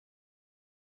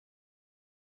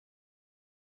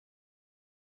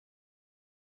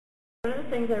One of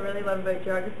the things I really love about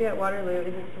geography at Waterloo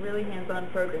is it's a really hands-on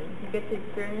program. You get to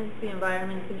experience the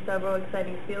environment through several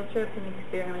exciting field trips and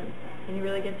experiments, and you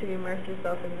really get to immerse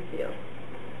yourself in the field.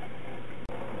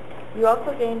 You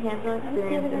also gain hands-on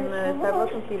experience in the several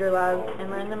computer labs and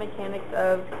learn the mechanics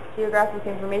of geographic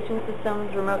information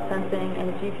systems, remote sensing,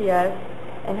 and GPS,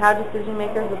 and how decision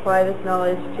makers apply this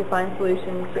knowledge to find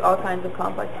solutions to all kinds of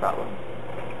complex problems.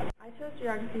 I chose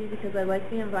geography because I like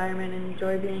the environment and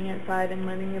enjoy being outside and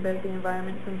learning about the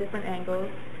environment from different angles.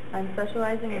 I'm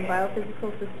specializing in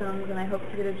biophysical systems, and I hope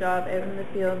to get a job out in the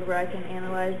field where I can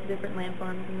analyze different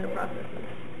landforms and their processes.